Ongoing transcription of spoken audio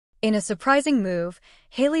In a surprising move,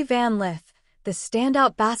 Hailey Van Lith, the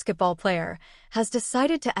standout basketball player, has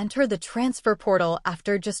decided to enter the transfer portal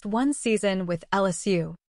after just one season with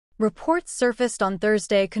LSU. Reports surfaced on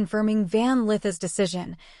Thursday confirming Van Lith's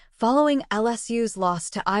decision, following LSU's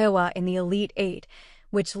loss to Iowa in the Elite Eight,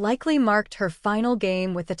 which likely marked her final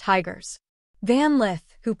game with the Tigers. Van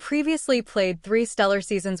Lith, who previously played 3 stellar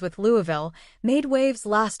seasons with Louisville, made waves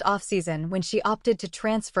last offseason when she opted to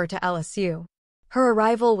transfer to LSU. Her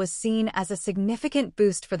arrival was seen as a significant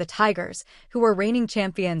boost for the Tigers, who were reigning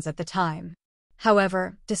champions at the time.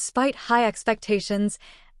 However, despite high expectations,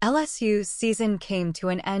 LSU's season came to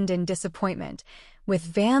an end in disappointment, with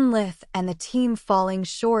Van Lith and the team falling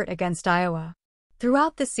short against Iowa.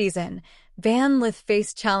 Throughout the season, Van Lith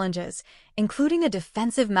faced challenges, including a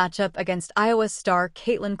defensive matchup against Iowa's star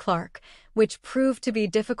Caitlin Clark, which proved to be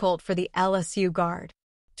difficult for the LSU guard.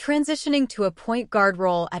 Transitioning to a point guard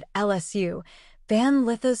role at LSU, Van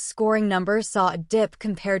Lith's scoring numbers saw a dip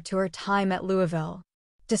compared to her time at Louisville.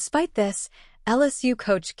 Despite this, LSU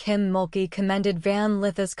coach Kim Mulkey commended Van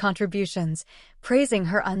Lith's contributions, praising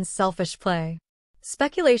her unselfish play.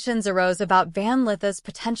 Speculations arose about Van Lith's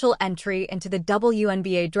potential entry into the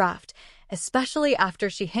WNBA draft, especially after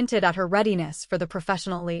she hinted at her readiness for the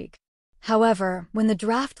professional league. However, when the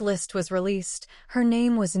draft list was released, her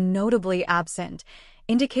name was notably absent,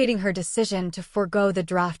 indicating her decision to forego the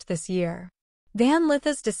draft this year. Van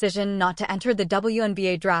Lith's decision not to enter the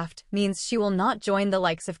WNBA draft means she will not join the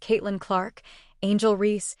likes of Caitlin Clark, Angel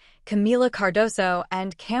Reese, Camila Cardoso,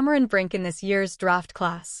 and Cameron Brink in this year's draft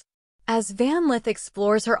class. As Van Lith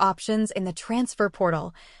explores her options in the transfer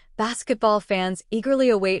portal, basketball fans eagerly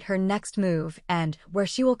await her next move and where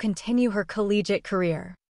she will continue her collegiate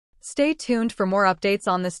career. Stay tuned for more updates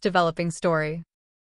on this developing story.